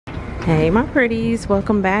Hey my pretties,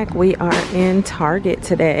 welcome back. We are in Target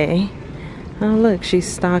today. Oh look,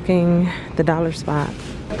 she's stocking the dollar spot.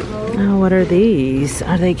 Oh, what are these?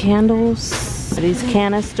 Are they candles? Are these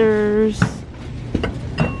canisters?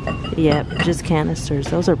 Yep, just canisters.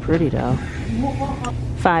 Those are pretty though.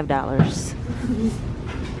 $5.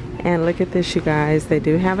 And look at this, you guys. They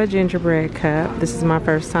do have a gingerbread cup. This is my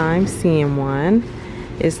first time seeing one.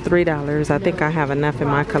 It's $3. I think I have enough in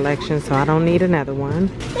my collection, so I don't need another one.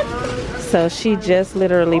 So she just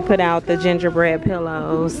literally put out the gingerbread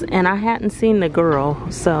pillows, and I hadn't seen the girl,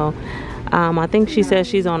 so I think she says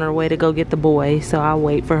she's on her way to go get the boy, so I'll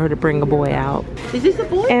wait for her to bring a boy out. Is this the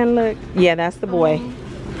boy? And look, yeah, that's the boy,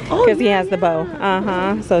 because he has the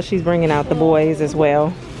bow. So she's bringing out the boys as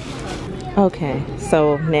well. Okay,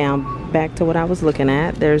 so now back to what I was looking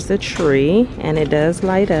at. There's the tree, and it does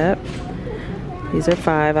light up. These are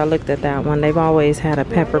 $5. I looked at that one. They've always had a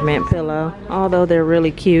peppermint pillow, although they're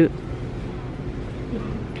really cute.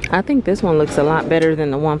 I think this one looks a lot better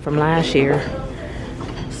than the one from last year.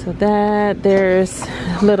 So there's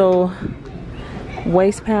little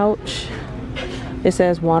waist pouch. It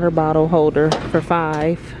says water bottle holder for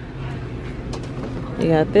 $5. You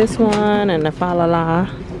got this one and the fa la la.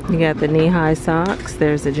 You got the knee-high socks.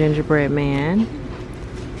 There's the gingerbread man.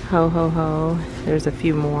 Ho ho ho. There's a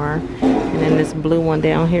few more. And then this blue one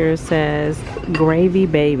down here says gravy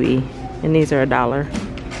baby. And these are $1.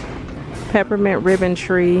 Peppermint ribbon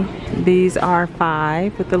tree. These are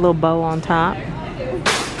 $5 with the little bow on top.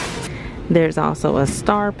 There's also a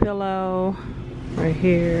star pillow right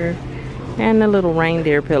here. And the little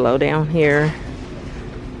reindeer pillow down here.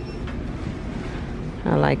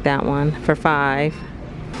 I like that one for $5.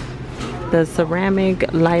 The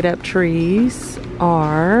ceramic light up trees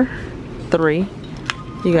are $3.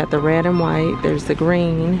 You got the red and white, there's the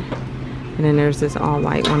green, and then there's this all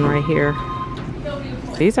white one right here.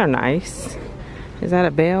 These are nice. Is that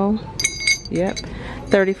a bell? Yep,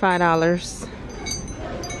 $35.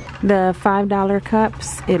 The $5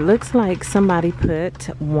 cups, it looks like somebody put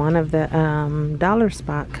one of the dollar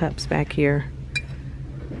spot cups back here.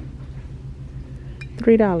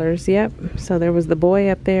 $3, yep. So there was the boy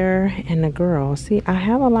up there and the girl. See, I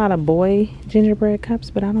have a lot of boy gingerbread cups,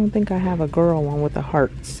 but I don't think I have a girl one with the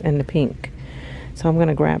hearts and the pink. So I'm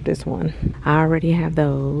gonna grab this one. I already have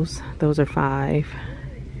those. Those are $5.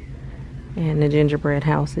 And the gingerbread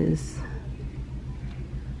houses.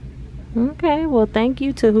 Okay, well thank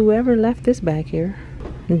you to whoever left this back here.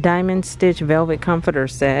 Diamond stitch velvet comforter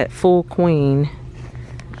set, full queen.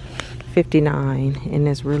 $59, and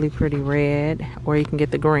it's really pretty red, or you can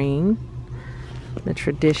get the green, the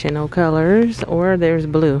traditional colors, or there's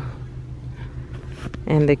blue.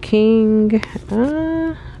 And the king,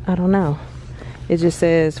 I don't know, it just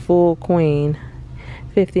says full queen,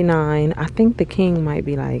 $59. I think the king might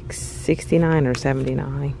be like $69 or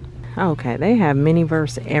 $79. Okay, they have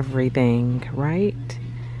mini-verse everything, right?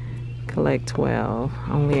 Collect 12,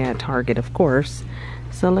 only at Target, of course.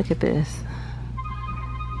 So look at this.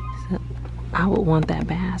 I would want that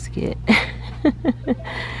basket.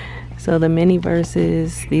 So the mini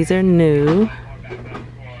verses, these are new.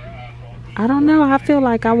 I don't know, I feel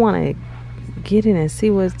like I want to get in and see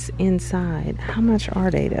what's inside. How much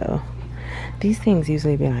are they though? These things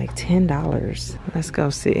usually be like $10. Let's go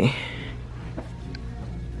see.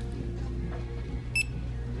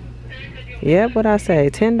 Yep, what I say,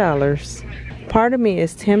 $10. Part of me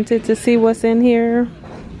is tempted to see what's in here,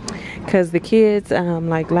 because the kids,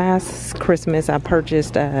 like last Christmas, I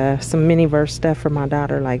purchased some mini-verse stuff for my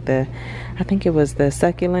daughter, like I think it was the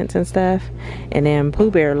succulents and stuff. And then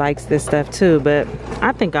Pooh Bear likes this stuff too, but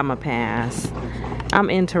I think I'm a pass. I'm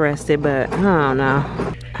interested, but I don't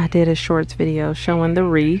know. I did a shorts video showing the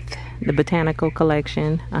wreath, the botanical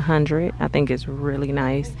collection, 100. I think it's really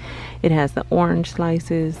nice. It has the orange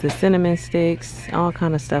slices, the cinnamon sticks, all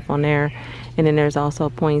kind of stuff on there. And then there's also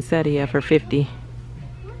poinsettia for $50.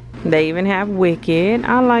 They even have Wicked.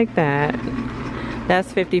 I like that.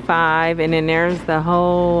 That's $55. And then there's the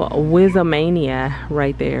whole Wizomania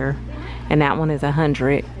right there. And that one is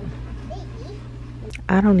 $100.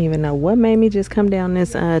 I don't even know what made me just come down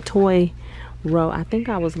this toy row. I think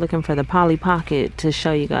I was looking for the Polly Pocket to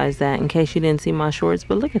show you guys that in case you didn't see my shorts.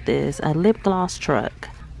 But look at this. A lip gloss truck.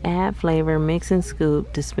 Add flavor, mix and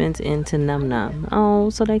scoop, dispense into Num Num.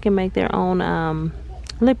 Oh, so they can make their own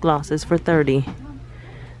lip glosses for $30.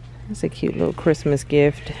 It's a cute little Christmas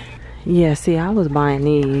gift. Yeah, see, I was buying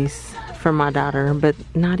these for my daughter, but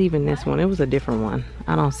not even this one. It was a different one.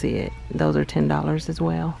 I don't see it. Those are $10 as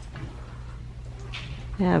well.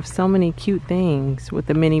 They have so many cute things with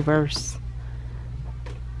the mini-verse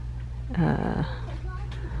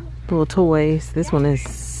little toys. This one is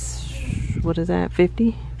what is that,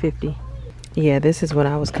 50? 50. Yeah, this is what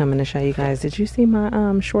I was coming to show you guys. Did you see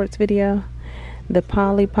my shorts video? The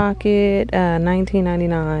Polly Pocket,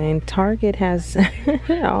 $19.99. Target has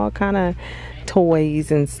all kind of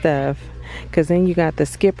toys and stuff. Because then you got the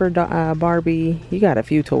Skipper Barbie. You got a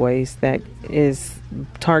few toys that is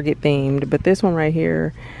Target themed. But this one right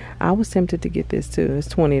here, I was tempted to get this too. It's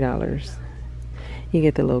 $20. You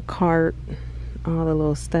get the little cart, all the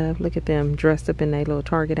little stuff. Look at them dressed up in their little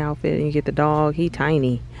Target outfit. And you get the dog. He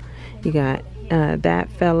tiny. You got that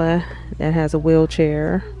fella that has a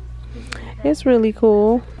wheelchair. It's really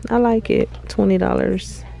cool. I like it.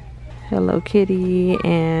 $20. Hello Kitty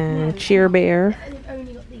and Cheer Bear.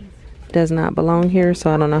 Does not belong here, so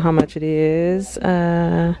I don't know how much it is.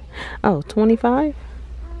 Oh, 25?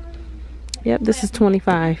 Yep, this is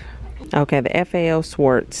 25. Okay, the FAO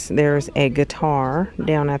Swartz. There's a guitar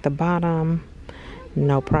down at the bottom.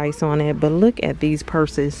 No price on it, but look at these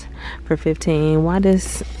purses for 15. Why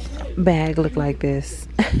does bag look like this?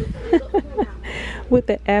 With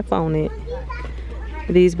the F on it.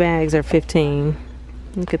 These bags are 15.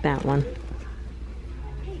 Look at that one.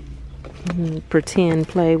 Pretend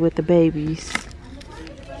play with the babies.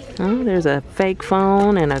 Oh, there's a fake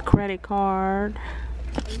phone and a credit card.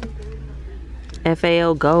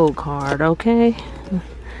 FAO gold card, okay.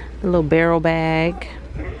 A little barrel bag.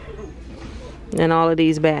 And all of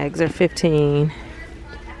these bags are 15.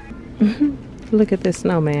 Look at this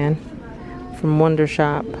snowman from Wonder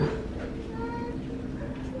Shop.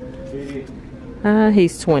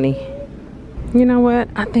 He's 20. You know what?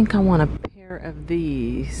 I think I want a pair of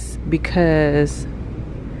these because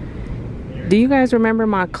do you guys remember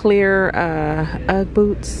my clear Ugg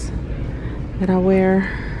boots that I wear?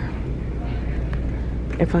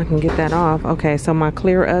 If I can get that off. Okay, so my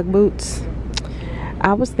clear Ugg boots.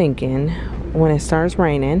 I was thinking when it starts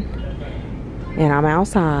raining and I'm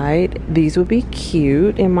outside, these would be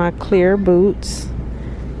cute in my clear boots.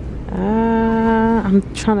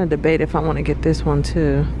 I'm trying to debate if I want to get this one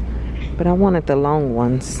too, but I wanted the long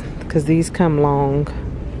ones because these come long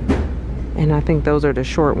and I think those are the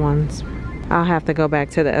short ones. I'll have to go back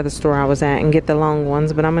to the other store I was at and get the long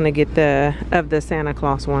ones, but I'm gonna get the Santa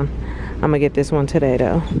Claus one. I'm gonna get this one today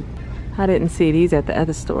though. I didn't see these at the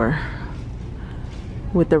other store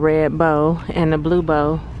with the red bow and the blue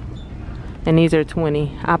bow, and these are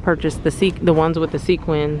 20. I purchased the ones with the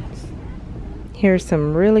sequins. Here's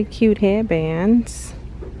some really cute headbands.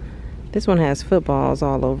 This one has footballs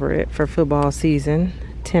all over it for football season.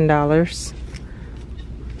 $10.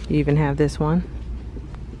 You even have this one.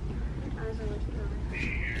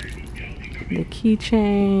 The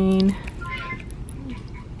keychain,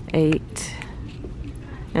 $8.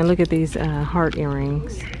 And look at these heart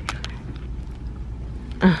earrings.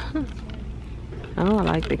 Oh, I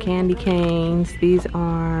like the candy canes. These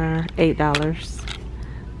are $8.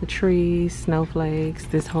 The trees, snowflakes,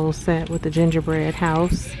 this whole set with the gingerbread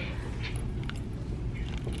house.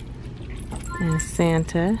 And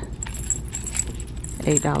Santa,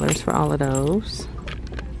 $8 for all of those.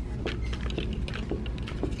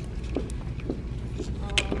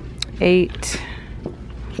 $8.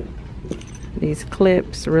 These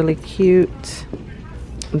clips, really cute.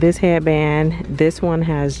 This headband, this one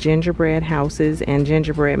has gingerbread houses and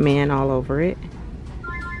gingerbread men all over it.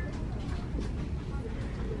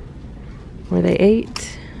 Were they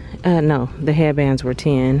 8? No, the headbands were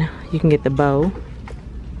 10. You can get the bow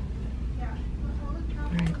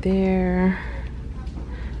right there.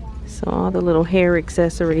 So all the little hair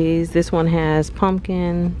accessories. This one has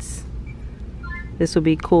pumpkins. This would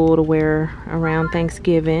be cool to wear around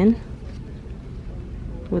Thanksgiving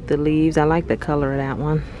with the leaves. I like the color of that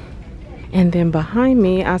one. And then behind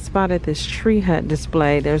me, I spotted this tree hut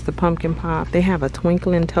display. There's the pumpkin pop. They have a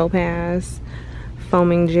twinkling topaz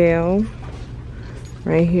foaming gel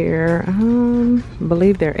right here. I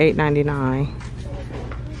believe they're $8.99.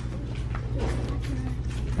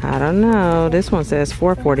 I don't know. This one says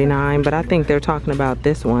 $4.49, but I think they're talking about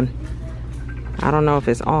this one. I don't know if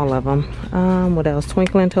it's all of them. What else?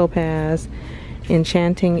 Twinkling topaz,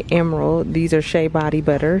 enchanting emerald. These are shea body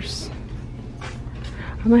butters.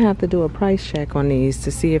 I'm gonna have to do a price check on these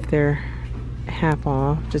to see if they're half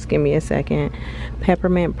off. Just give me a second.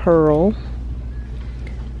 Peppermint pearl,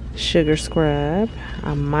 sugar scrub.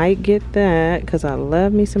 I might get that because I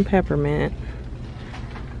love me some peppermint.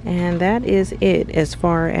 And that is it as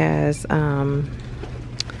far as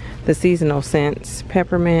the seasonal scents.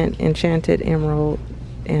 Peppermint, enchanted emerald,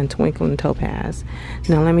 and twinkling topaz.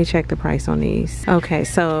 Now let me check the price on these. Okay,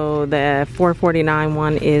 so the $4.49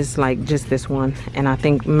 one is like just this one, and I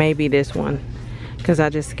think maybe this one because I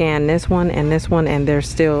just scanned this one, and they're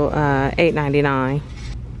still $8.99.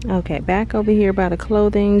 Okay, back over here by the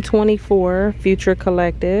clothing, 24 Future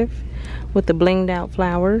Collective with the blinged out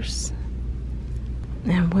flowers.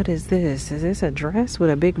 And what is this? Is this a dress with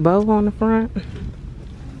a big bow on the front?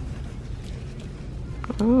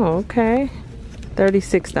 Oh, okay.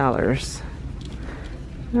 $36.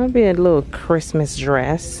 That'll be a little Christmas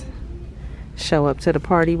dress. Show up to the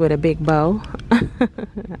party with a big bow.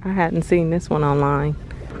 I hadn't seen this one online.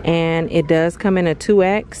 And it does come in a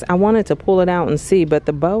 2X. I wanted to pull it out and see, but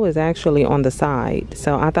the bow is actually on the side.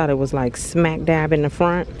 So I thought it was like smack dab in the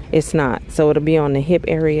front. It's not. So it'll be on the hip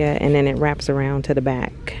area and then it wraps around to the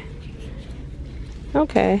back.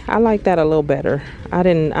 Okay, I like that a little better. I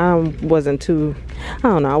wasn't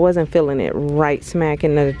feeling it right smack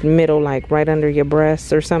in the middle, like right under your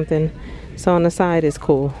breasts or something. So on the side is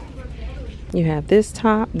cool. You have this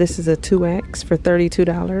top. This is a 2X for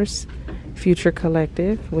 $32. Future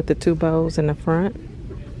Collective with the 2 bows in the front.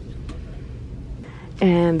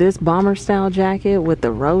 And this bomber style jacket with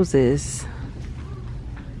the roses.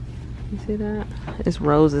 You see that? It's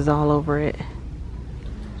roses all over it.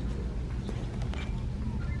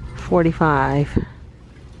 $45.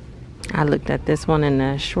 I looked at this one in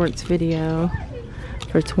the shorts video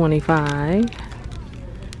for $25.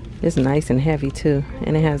 It's nice and heavy too,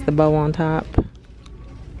 and it has the bow on top.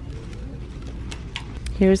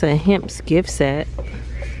 Here's a Hemp's gift set,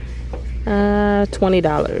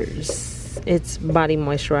 $20. It's body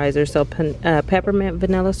moisturizer, so peppermint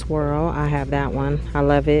vanilla swirl. I have that one. I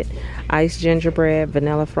love it. Iced gingerbread,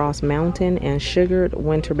 vanilla frost mountain, and sugared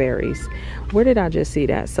winter berries. Where did I just see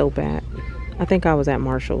that soap at? I think I was at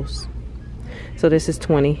Marshall's. So this is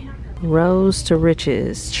 $20. Rose to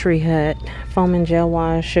Riches, Tree Hut, foam and gel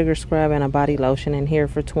wash, sugar scrub, and a body lotion in here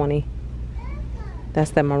for $20.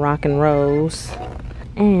 That's the Moroccan rose.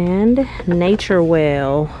 And Nature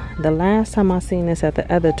Well. The last time I seen this at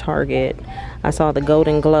the other Target, I saw the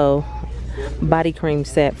Golden Glow body cream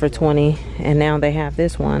set for $20, and now they have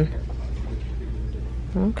this one.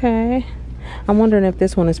 Okay, I'm wondering if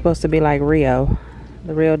this one is supposed to be like Rio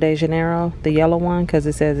de Janeiro, the yellow one, because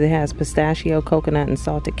it says it has pistachio, coconut, and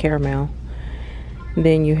salted caramel.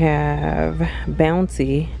 Then you have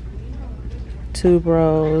Bouncy,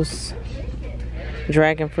 tuberose,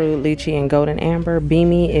 dragon fruit, lychee, and golden amber.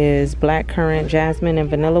 Beamy is blackcurrant, jasmine, and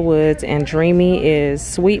vanilla woods. And Dreamy is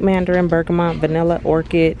sweet mandarin, bergamot, vanilla,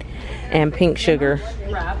 orchid, and pink sugar.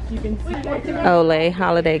 Olay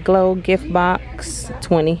Holiday Glow gift box,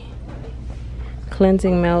 $20.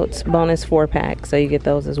 Cleansing melts bonus 4-pack, so you get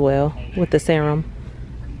those as well with the serum.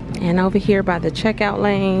 And over here by the checkout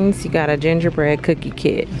lanes, you got a gingerbread cookie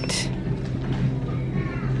kit.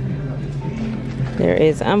 There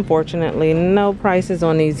is unfortunately no prices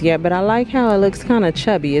on these yet, but I like how it looks kind of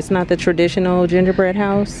chubby. It's not the traditional gingerbread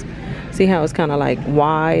house. See how it's kind of like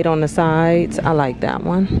wide on the sides? I like that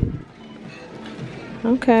one.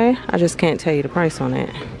 Okay, I just can't tell you the price on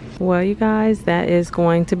it. Well, you guys, that is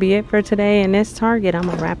going to be it for today in this Target. I'm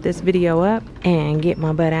gonna wrap this video up and get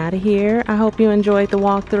my butt out of here. I hope you enjoyed the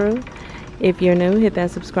walkthrough. If you're new, hit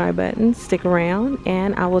that subscribe button, stick around,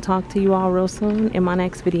 and I will talk to you all real soon in my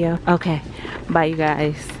next video. Okay, bye you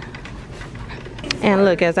guys. And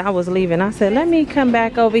look, as I was leaving, I said, let me come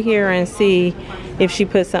back over here and see if she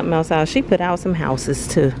put something else out. She put out some houses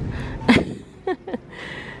too.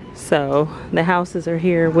 So the houses are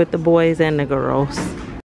here with the boys and the girls.